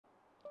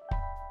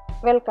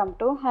Welcome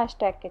to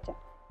 #kitchen.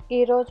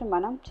 ఈరోజు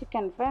మనం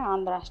chicken fry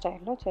Andhra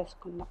స్టైల్లో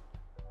చేసుకుందాం.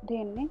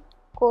 దీన్ని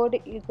కోడి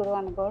ఇగురు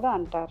అని కూడా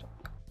అంటారు.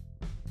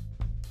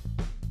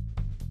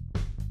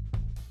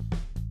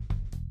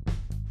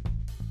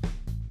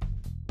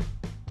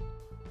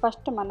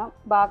 ఫస్ట్ మనం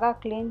బాగా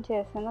క్లీన్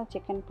చేసిన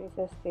చికెన్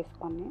పీసెస్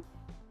తీసుకొని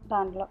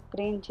దాంట్లో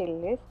green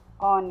chillies,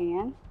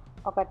 onions,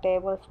 1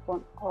 table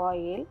spoon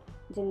oil,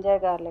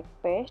 ginger garlic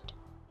paste,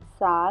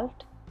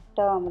 salt,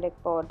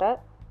 turmeric powder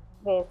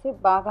వేసి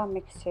బాగా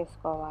మిక్స్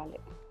చేసుకోవాలి.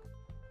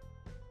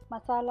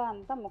 మసాలా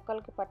అంతా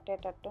ముక్కలకి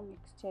పట్టేటట్టు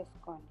మిక్స్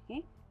చేసుకొని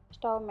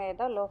స్టవ్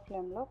మీద లో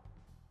ఫ్లేమ్లో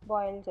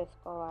బాయిల్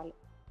చేసుకోవాలి.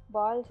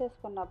 బాయిల్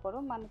చేసుకున్నప్పుడు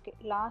మనకి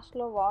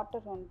లాస్ట్లో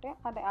వాటర్ ఉంటే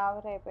అది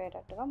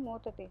ఆవిరైపోయేటట్టుగా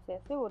మూత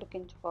తీసేసి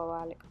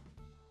ఉడికించుకోవాలి.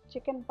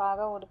 చికెన్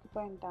బాగా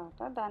ఉడికిపోయిన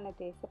తర్వాత దాన్ని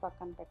తీసి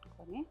పక్కన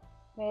పెట్టుకొని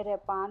వేరే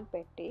పాన్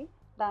పెట్టి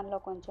దానిలో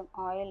కొంచెం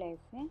ఆయిల్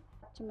వేసి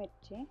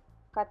పచ్చిమిర్చి,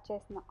 కట్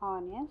చేసిన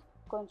ఆనియన్స్,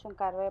 కొంచెం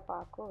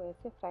కరివేపాకు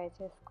వేసి ఫ్రై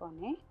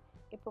చేసుకొని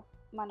ఇప్పుడు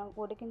మనం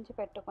ఉడికించి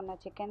పెట్టుకున్న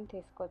చికెన్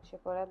తీసుకొచ్చి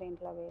కూడా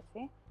దీంట్లో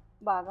వేసి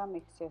బాగా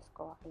మిక్స్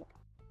చేసుకోవాలి.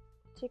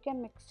 చికెన్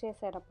మిక్స్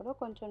చేసేటప్పుడు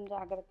కొంచెం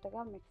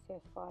జాగ్రత్తగా మిక్స్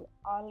చేసుకోవాలి.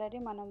 ఆల్రెడీ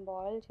మనం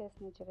బాయిల్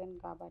చేసిన చికెన్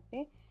కాబట్టి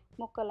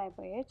ముక్కలు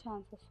అయిపోయే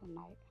ఛాన్సెస్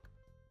ఉన్నాయి.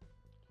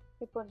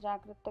 ఇప్పుడు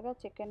జాగ్రత్తగా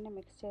చికెన్ని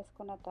మిక్స్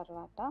చేసుకున్న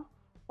తర్వాత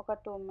ఒక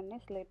 2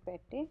 మినిట్స్ లిడ్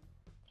పెట్టి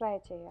ఫ్రై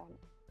చేయాలి.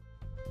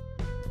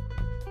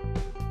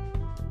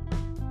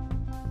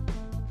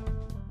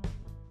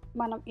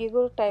 మనం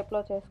ఇగురు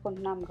టైప్లో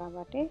చేసుకుంటున్నాం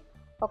కాబట్టి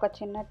ఒక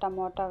చిన్న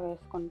టమోటా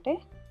వేసుకుంటే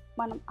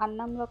మనం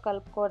అన్నంలో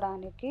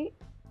కలుపుకోవడానికి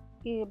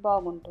ఇది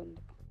బాగుంటుంది.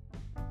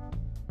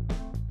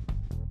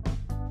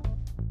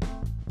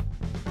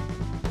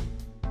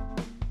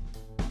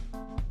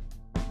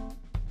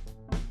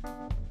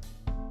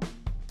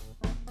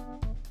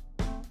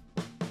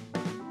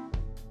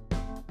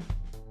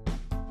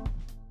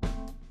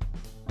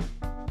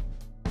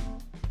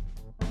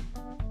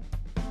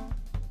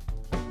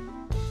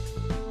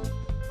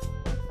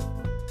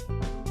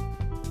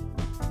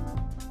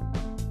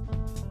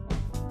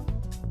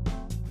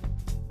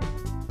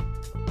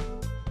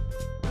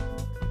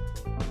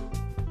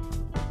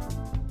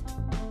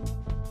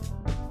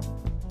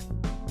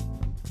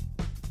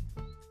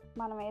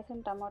 మనం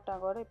వేసిన టమోటా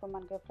కూడా ఇప్పుడు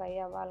మనకి ఫ్రై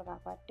అవ్వాలి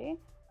కాబట్టి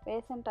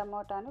వేసిన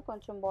టమోటాని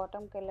కొంచెం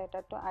బాటంకి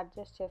వెళ్ళేటట్టు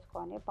అడ్జస్ట్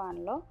చేసుకొని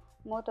పాన్లో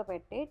మూత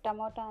పెట్టి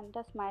టమోటా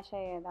అంతా స్మాష్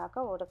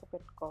అయ్యేదాకా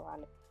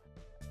ఉడకపెట్టుకోవాలి.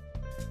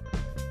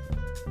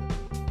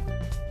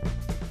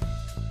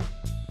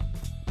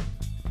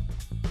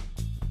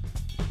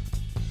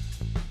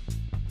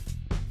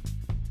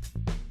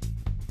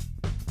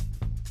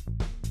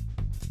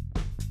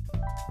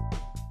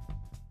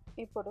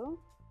 ఇప్పుడు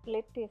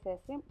లిడ్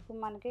తీసేసి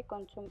మనకి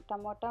కొంచెం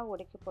టమోటా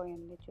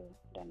ఉడికిపోయింది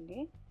చూడండి.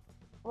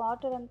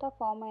 వాటర్ అంతా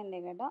ఫామ్ అయింది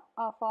కదా,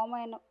 ఆ ఫామ్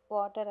అయిన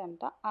వాటర్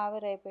అంతా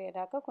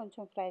ఆవిరైపోయేదాకా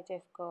కొంచెం ఫ్రై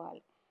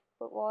చేసుకోవాలి.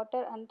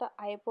 వాటర్ అంతా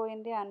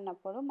అయిపోయింది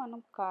అన్నప్పుడు మనం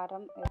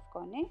కారం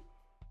వేసుకొని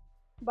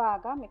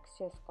బాగా మిక్స్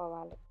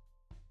చేసుకోవాలి.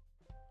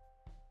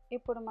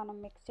 ఇప్పుడు మనం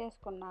మిక్స్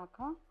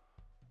చేసుకున్నాక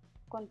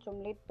కొంచెం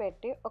లిడ్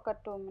పెట్టి ఒక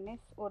 2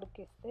 మినిట్స్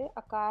ఉడికిస్తే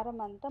ఆ కారం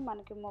అంతా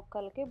మనకి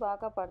ముక్కలకి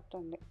బాగా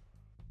పడుతుంది.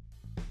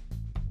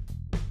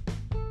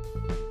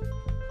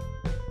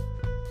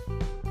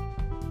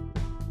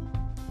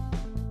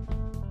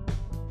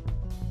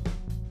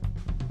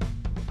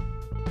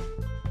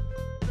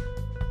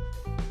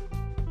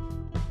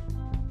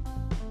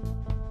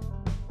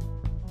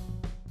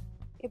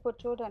 ఇప్పుడు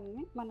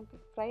చూడండి, మనకి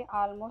ఫ్రై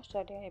ఆల్మోస్ట్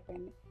రెడీ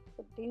అయిపోయింది.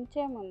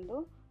 దించే ముందు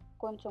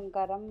కొంచెం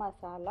గరం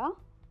మసాలా,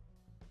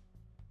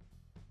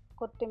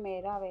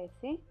 కొత్తిమీర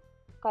వేసి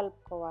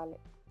కలుపుకోవాలి.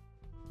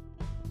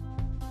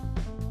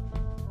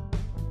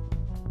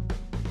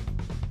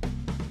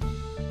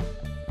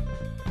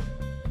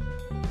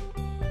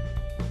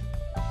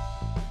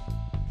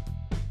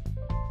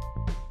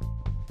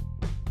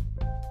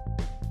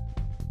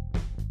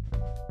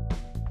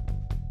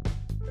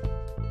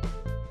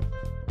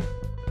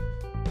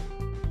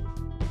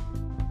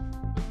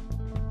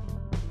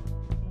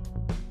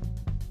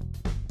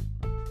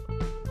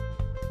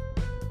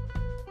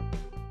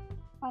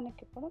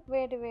 మనకి ఇప్పుడు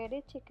వేడి వేడి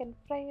చికెన్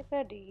ఫ్రై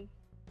రెడీ.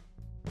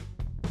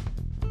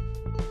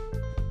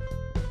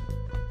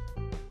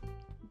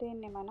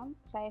 దీన్ని మనం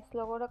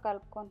రైస్లో కూడా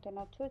కలుపుకొని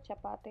తినొచ్చు,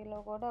 చపాతీలో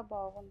కూడా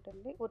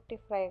బాగుంటుంది, ఉట్టి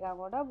ఫ్రైగా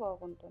కూడా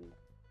బాగుంటుంది.